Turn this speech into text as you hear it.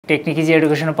Technical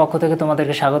এডুকেশনের পক্ষ থেকে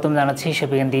তোমাদেরকে স্বাগতম জানাচ্ছি হিসাব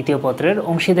বিজ্ঞান দ্বিতীয় পত্রের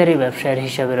অংশীদারি ব্যবসায়ের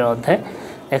হিসাবের অধ্যায়।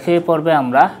 দেখো এই পর্বে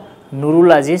আমরা নুরুল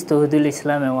আজিজ, তৌহিদুল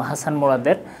ইসলাম এবং হাসান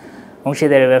মোরাদের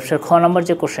অংশীদারি ব্যবসার খ নম্বর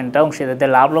যে কোশ্চেনটা, অংশীদারদের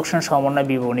লাভ লোকসান সমন্বয়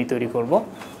বিবরণী তৈরি করব।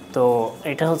 তো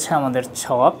এটা হচ্ছে আমাদের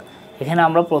ছক। এখানে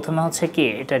আমরা প্রথমে হচ্ছে কি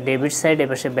এটা ডেবিট সাইড,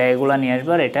 এপাশে ব্যয়গুলো নিয়ে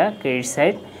আসবো, আর এটা ক্রেডিট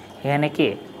সাইড, এখানে কি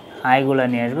আয়গুলো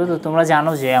নিয়ে আসবো। তো তোমরা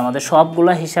জানো যে আমাদের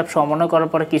সবগুলো হিসাব সমন্বয় করার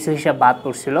পরে কিছু হিসাব বাদ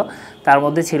পড়ছিল, তার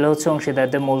মধ্যে ছিল হচ্ছে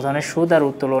অংশীদারদের মূলধনের সুদ আর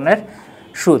উত্তোলনের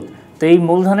সুদ। তো এই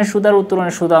মূলধনের সুদ আর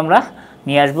উত্তোলনের সুদ আমরা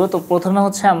নিয়ে আসবো। তো প্রথমে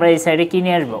হচ্ছে আমরা এই সাইডে কি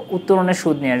নিয়ে আসবো, উত্তোলনের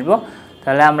সুদ নিয়ে আসবো।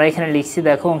 তাহলে আমরা এখানে লিখছি,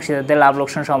 দেখো অংশীদারদের লাভ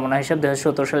লোকসান সমন্বয় হিসাব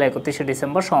 2017 সালে 31শে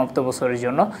ডিসেম্বর সমাপ্ত বছরের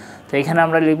জন্য। তো এখানে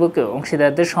আমরা লিখবো কি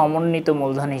অংশীদারদের সমন্বিত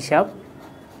মূলধন হিসাব,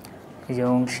 এই যে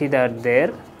অংশীদারদের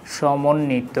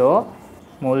সমন্বিত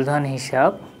মূলধন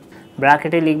হিসাব,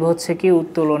 ব্র্যাকেটে লিখবো হচ্ছে কি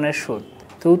উত্তোলনের সুদ।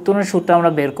 তো উত্তোলনের সুদটা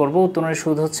আমরা বের করব। উত্তোলনের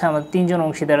সুদ হচ্ছে আমাদের তিনজন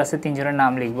অংশীদার আছে, তিনজনের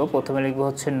নাম লিখবো। প্রথমে লিখবো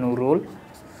হচ্ছে নুরুল,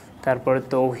 তারপরে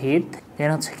তৌহিদ, দেন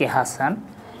হচ্ছে কি হাসান।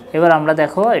 এবার আমরা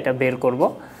দেখো এটা বের করব।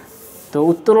 তো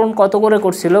উত্তোলন কত করে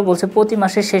করছিল বলছে, প্রতি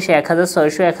মাসের শেষে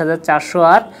 1600, 1400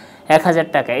 আর 1000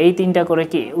 টাকা, এই তিনটা করে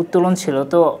কি উত্তোলন ছিল।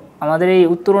 তো আমাদের এই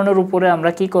উত্তোলনের উপরে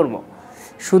আমরা কি করব,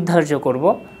 সুদ ধার্য করব।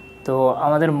 তো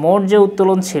আমাদের মোট যে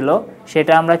উত্তোলন ছিল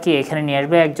সেটা আমরা কি এখানে নিয়ে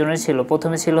আসবে। একজনের ছিল,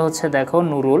 প্রথমে ছিল হচ্ছে দেখো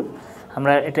নুরুল,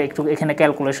 আমরা এটা একটু এখানে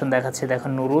ক্যালকুলেশন দেখাচ্ছি। দেখো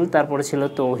নুরুল, তারপরে ছিল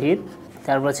তৌহিদ,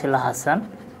 তারপরে ছিল হাসান।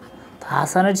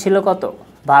 হাসানের ছিল কত,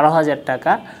 12,000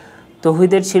 টাকা।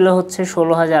 তৌহিদের ছিল হচ্ছে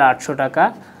 16,800 টাকা,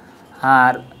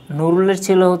 আর নুরুলের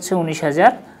ছিল হচ্ছে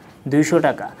 19,200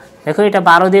 টাকা। দেখো এটা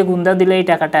 12 দিয়ে গুণ দিলে এই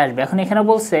টাকাটা আসবে। এখন এখানে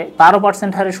বলছে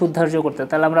 12% হারে সুদ ধার্য করতে,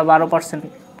 তাহলে আমরা 12%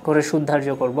 করে সুদ ধার্য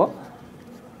করব।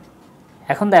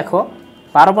 এখন দেখো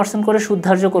 12% করে সুদ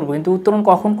ধার্য করবো, কিন্তু উত্তোলন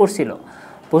কখন করছিল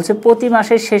বলছে প্রতি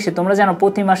মাসের শেষে। তোমরা জানো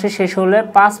প্রতি মাসের শেষ হলে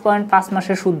 5.5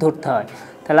 মাসের সুদ ধরতে হয়।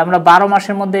 তাহলে আমরা 12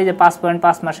 মাসের মধ্যে এই যে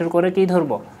 5.5 মাসের করে কি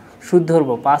ধরবো, সুদ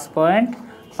ধরবো।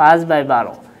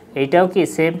 5.5/12, এইটাও কি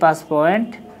সেম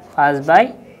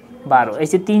 5.5/12। এই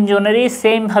যে তিনজনেরই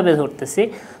সেমভাবে ধরতেছি।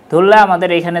 ধরলে আমাদের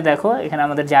এখানে দেখো, এখানে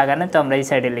আমাদের জায়গা নেই, তো আমরা এই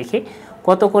সাইডে লিখি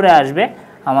কত করে আসবে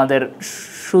আমাদের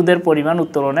সুদের পরিমাণ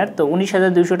উত্তোলনের। তো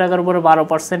 19,200 টাকার উপরে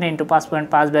 12% ইন্টু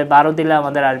 5.5/12 দিলে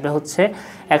আমাদের আসবে হচ্ছে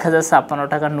 1056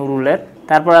 টাকা নুরুলের।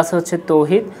 তারপর আছে হচ্ছে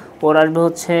তৌহিদ, ওর আসবে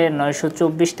হচ্ছে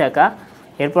 924 টাকা।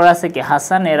 এরপর আছে কি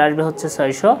হাসান, এর আসবে হচ্ছে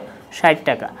 660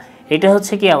 টাকা। এটা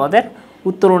হচ্ছে কি আমাদের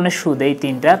উত্তোলনের সুদ, এই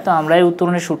তিনটা। তো আমরা এই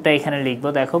উত্তোলনের সুদটা এখানে লিখবো।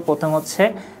 দেখো প্রথম হচ্ছে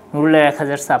নুরুলের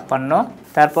 1056,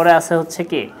 তারপরে আছে হচ্ছে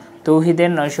কি তৌহিদের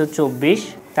 924,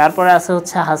 তারপরে আছে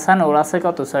হচ্ছে হাসান, ওর আছে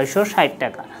কত 660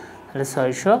 টাকা। তাহলে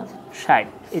 660,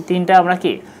 এই তিনটা আমরা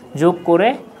কি যোগ করে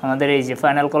আমাদের এই যে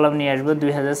ফাইনাল কলাম নিয়ে আসবো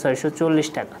 2640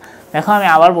 টাকা। দেখো আমি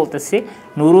আবার বলতেছি,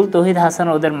 নুরুল, তৌহিদ, হাসান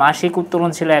ওদের মাসিক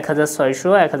উত্তোলন ছিল 1600,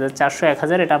 1400,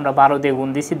 1000। এটা আমরা 12 দিয়ে গুণ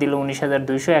দিছি, দিল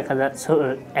 19,200,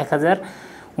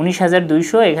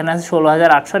 19,200, এখানে আছে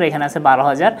 16,800, এখানে আছে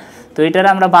 12,000। তো এটার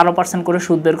আমরা 12% করে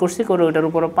সুদ বের করছি, করে ওইটার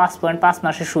উপরে 5.5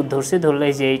 মাসের সুদ ধরছি, ধরলে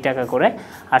এই যে এই টাকা করে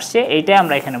আসছে, এইটাই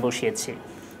আমরা এখানে বসিয়েছি।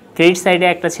 ক্রেডিট সাইডে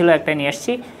একটা ছিল, একটা নিয়ে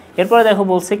আসছি। এরপরে দেখো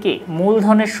বলছে কি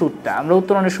মূলধনের সুদটা, আমরা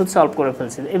উত্তোলনের সুদ সলভ করে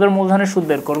ফেলছি, এবার মূলধনের সুদ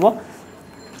বের করব।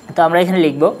 তো আমরা এখানে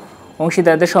লিখব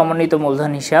অংশীদারদের সমন্বিত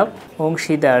মূলধন হিসাব,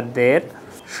 অংশীদারদের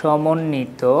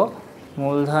সমন্বিত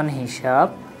মূলধন হিসাব।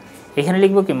 এখানে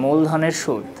লিখব কি মূলধনের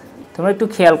সুদ। তোমরা একটু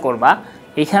খেয়াল করবা,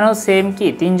 এখানেও সেম কি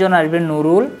তিনজন আসবে,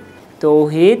 নুরুল,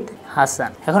 তৌহিদ,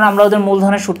 হাসান। এখন আমরা ওদের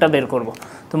মূলধনের সুদটা বের করব।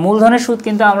 তো মূলধনের সুদ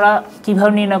কিন্তু আমরা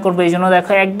কিভাবে নির্ণয় করবো, এই জন্য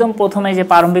দেখো একদম প্রথমে যে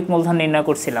প্রারম্ভিক মূলধন নির্ণয়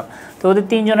করছিলাম, তো ওদের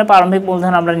তিনজনের প্রারম্ভিক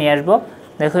মূলধন আমরা নিয়ে আসবো।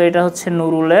 দেখো এটা হচ্ছে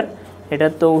নুরুলের, এটা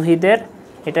তৌহিদের,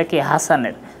 এটা কি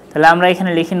হাসানের। তাহলে আমরা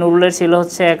এখানে লিখি নুরুলের ছিল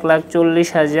হচ্ছে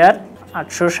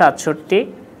 1,40,867,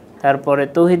 তারপরে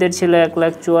তৌহিদের ছিল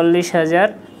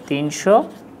 1,44,300,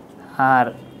 আর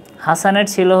হাসানের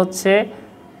ছিল হচ্ছে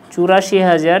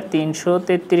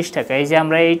 84,333 টাকা। এই যে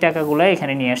আমরা এই টাকাগুলো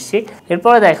এখানে নিয়ে আসছি।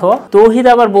 এরপরে দেখো তৌহিদ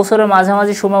আবার বছরের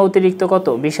মাঝামাঝি সময় অতিরিক্ত কত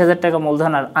 20,000 টাকা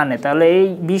মূলধন আনে। তাহলে এই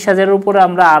 20,000-এর উপরে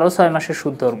আমরা আরও 6 মাসের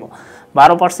সুদ ধরবো,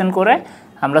 12% করে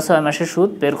আমরা 6 মাসের সুদ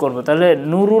বের করব। তাহলে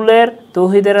নুরুলের,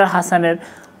 তৌহিদের আর হাসানের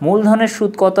মূলধনের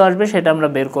সুদ কত আসবে সেটা আমরা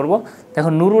বের করব। দেখো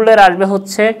নুরুলের আসবে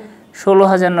হচ্ছে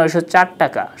 16,904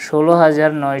 টাকা,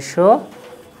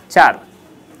 16,904।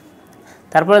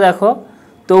 তারপরে দেখো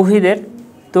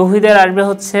তৌহিদের আসবে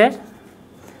হচ্ছে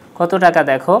কত টাকা,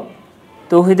 দেখো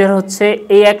তৌহিদের হচ্ছে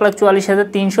এই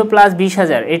 1,44,300 প্লাস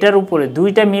 20,000, এটার উপরে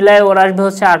দুইটা মিলায় ওর আসবে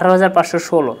হচ্ছে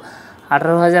 18,516,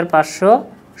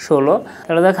 18,516।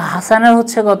 তাহলে দেখো হাসানের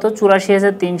হচ্ছে কত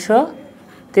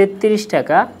 84,333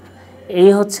 টাকা। এই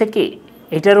হচ্ছে কি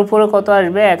এটার উপরে কত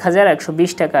আসবে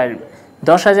 1,120 টাকা আসবে,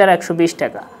 10,120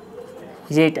 টাকা,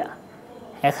 যেটা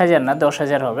 1000 না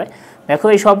 10,000 হবে। দেখো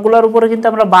এই সবগুলোর উপরে কিন্তু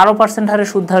আমরা 12% হারে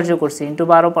সুদ ধার্য করছি, ইন্টু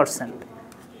 12%,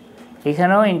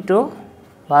 এখানেও ইন্টু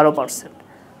 12%।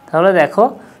 তাহলে দেখো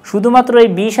শুধুমাত্র এই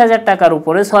 20,000 টাকার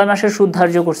উপরে 6 মাসের সুদ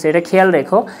ধার্য করছে, এটা খেয়াল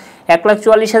রেখো।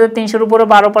 1,44,300 উপরে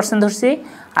 12% ধরছি,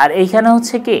 আর এইখানে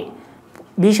হচ্ছে কি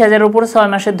 20,000 উপরে 6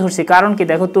 মাসের ধরছি। কারণ কি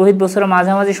দেখো তৌহিদ বছরের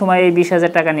মাঝামাঝি সময় এই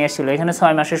 20,000 টাকা নিয়ে আসছিল, এখানে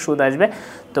 6 মাসের সুদ আসবে।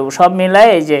 তো সব মিলায়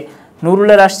এই যে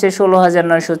নুরুলের আসছে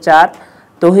 16,904,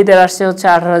 তৌহিদের আসছে হচ্ছে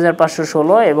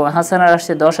 18,516 এবং হাসানের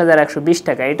আসছে 10,120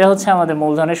 টাকা। এটা হচ্ছে আমাদের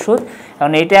মূলধনের সুদ।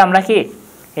 এখন এইটা আমরা কি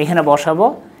এখানে বসাবো।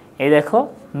 এই দেখো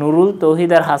নুরুল,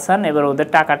 তৌহিদ আর হাসান, এবার ওদের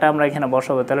টাকাটা আমরা এখানে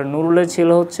বসাবো। তাহলে নুরুলের ছিল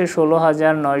হচ্ছে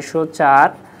 16,904,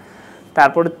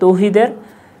 তারপরে তৌহিদের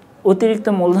অতিরিক্ত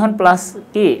মূলধন প্লাস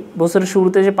কি বছরের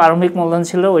শুরুতে যে প্রারম্ভিক মূলধন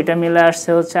ছিল ওইটা মিলে আসছে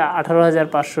হচ্ছে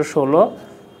 18,516,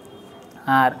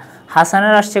 আর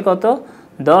হাসানের আসছে কত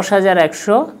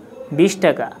 10,120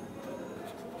 টাকা।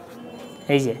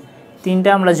 এই যে তিনটা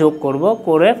আমরা যোগ করব,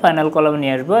 করে ফাইনাল কলামে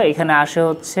নিয়ে আসবো। এখানে আসে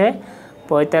হচ্ছে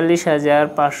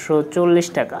 45,540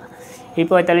 টাকা। এই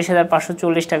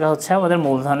 45,540 টাকা হচ্ছে আমাদের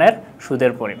মূলধনের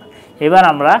সুদের পরিমাণ। এবার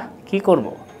আমরা কি করব,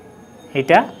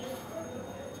 এটা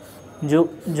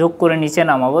যোগ করে নিচে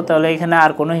নামাবো। তাহলে এখানে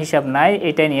আর কোনো হিসাব নাই,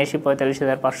 এটাই নিয়ে আসি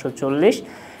 45,540,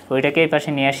 ওইটাকে এই পাশে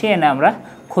নিয়ে আসি, এনে আমরা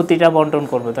ক্ষতিটা বন্টন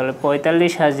করব। তাহলে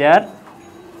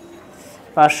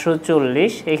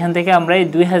 45,540, এখান থেকে আমরা এই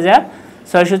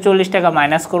 2,640 টাকা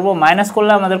মাইনাস করব। মাইনাস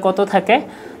করলে আমাদের কত থাকে,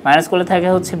 মাইনাস করলে থাকে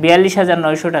হচ্ছে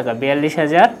 42,900 টাকা,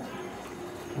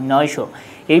 42,900।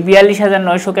 এই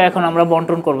 42,900কে এখন আমরা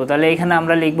বন্টন করব। তাহলে এখানে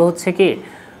আমরা লিখব হচ্ছে কি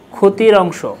ক্ষতির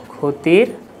অংশ, ক্ষতির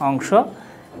অংশ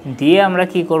দিয়ে আমরা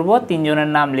কি করব, তিনজনের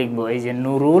নাম লিখব, এই যে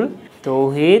নুরুল,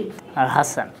 তৌহিদ আর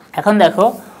হাসান। এখন দেখো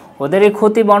ওদের এই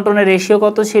ক্ষতি বন্টনের রেশিও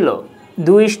কত ছিল,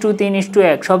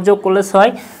 2:3:1, সব যোগ করলে 6।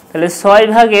 তাহলে 6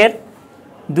 ভাগের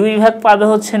 2 ভাগ পাবে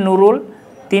হচ্ছে নুরুল,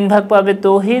 3 ভাগ পাবে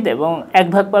তৌহিদ এবং 1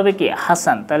 ভাগ পাবে কি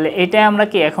হাসান। তাহলে এটাই আমরা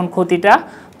কি এখন ক্ষতিটা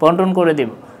বন্টন করে দেব।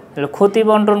 তাহলে ক্ষতি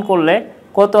বন্টন করলে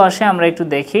কত আসে আমরা একটু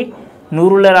দেখি।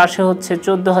 নুরুলের আসে হচ্ছে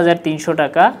 14,300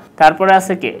 টাকা, তারপরে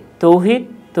আছে কি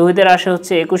তৌহিদের আসে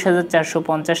হচ্ছে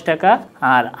 21,450 টাকা,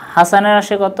 আর হাসানের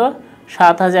আসে কত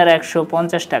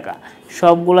 7,150 টাকা।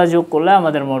 সবগুলা যোগ করলে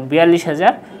আমাদের মোট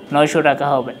 42,900 টাকা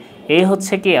হবে। এই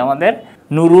হচ্ছে কি আমাদের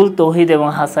নুরুল, তৌহিদ এবং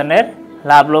হাসানের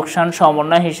লাভ লোকসান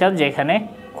সমন্বয় হিসাব, যেখানে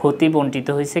ক্ষতি বন্টিত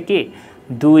হয়েছে কি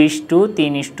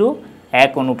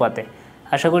 2:3:1 অনুপাতে।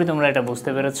 আশা করি তোমরা এটা বুঝতে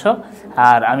পেরেছ।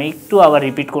 আর আমি একটু আবার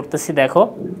রিপিট করতেছি। দেখো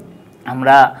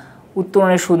আমরা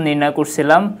উত্তোলনের সুদ নির্ণয়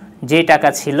করছিলাম, যে টাকা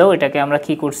ছিল ওইটাকে আমরা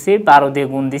কি করছি 12 দিয়ে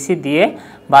গুণ দিছি, দিয়ে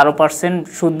 12%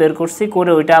 সুদ বের করছি,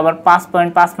 করে ওইটা আবার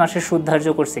 5.5 মাসের সুদ ধার্য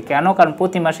করছি। কেন, কারণ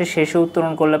প্রতি মাসের শেষে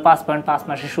উত্তোলন করলে 5.5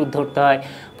 মাসের সুদ ধরতে হয়,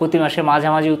 প্রতি মাসে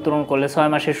মাঝামাঝি উত্তোলন করলে 6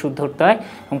 মাসের সুদ ধরতে হয়,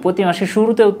 এবং প্রতি মাসের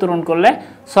শুরুতে উত্তোলন করলে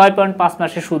 6.5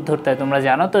 মাসের সুদ ধরতে হয়, তোমরা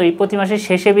জানো। তো এই প্রতি মাসের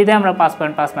শেষে বিধে আমরা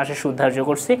 5.5 মাসের সুদ ধার্য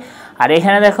করছি। আর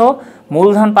এখানে দেখো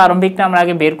মূলধন প্রারম্ভিকটা আমরা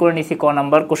আগে বের করে নিছি ক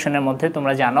নাম্বার কোশ্চেনের মধ্যে,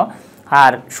 তোমরা জানো।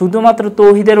 আর শুধুমাত্র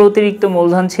তৌহিদের অতিরিক্ত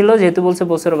মূলধন ছিল, যেহেতু বলছে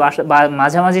বছর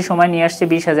মাঝামাঝি সময় নিয়ে আসছে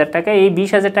 20,000 টাকা, এই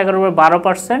 20,000 টাকার উপর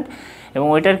 12% এবং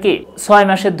ওইটার কি 6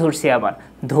 মাসের ধরছি, আবার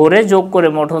ধরে যোগ করে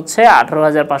মোট হচ্ছে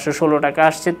 18,516 টাকা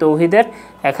আসছে তৌহিদের,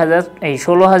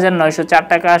 16,904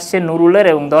 টাকা আসছে নুরুলের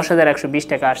এবং 10,120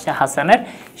 টাকা আসছে হাসানের।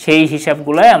 সেই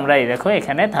হিসাবগুলোই আমরা এই দেখো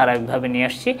এখানে ধারাবাহিকভাবে নিয়ে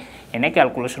আসছি, এনে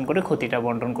ক্যালকুলেশন করে ক্ষতিটা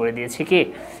বন্টন করে দিয়েছি কি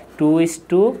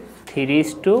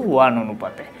 2:3:1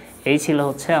 অনুপাতে। এই ছিল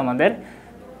হচ্ছে আমাদের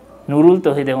নুরুল,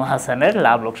 তৌহিদ এবং হাসানের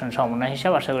লাভ লোকসান সমন্বয়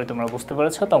হিসাব। আশা করি তোমরা বুঝতে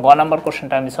পেরেছো। তো গ নাম্বার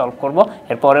কোশ্চেনটা আমি সলভ করবো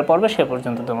এর পরে পর্বে, সে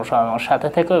পর্যন্ত তোমরা সবাই আমার সাথে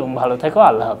থেকো এবং ভালো থেকো।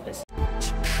 আল্লাহ হাফেজ।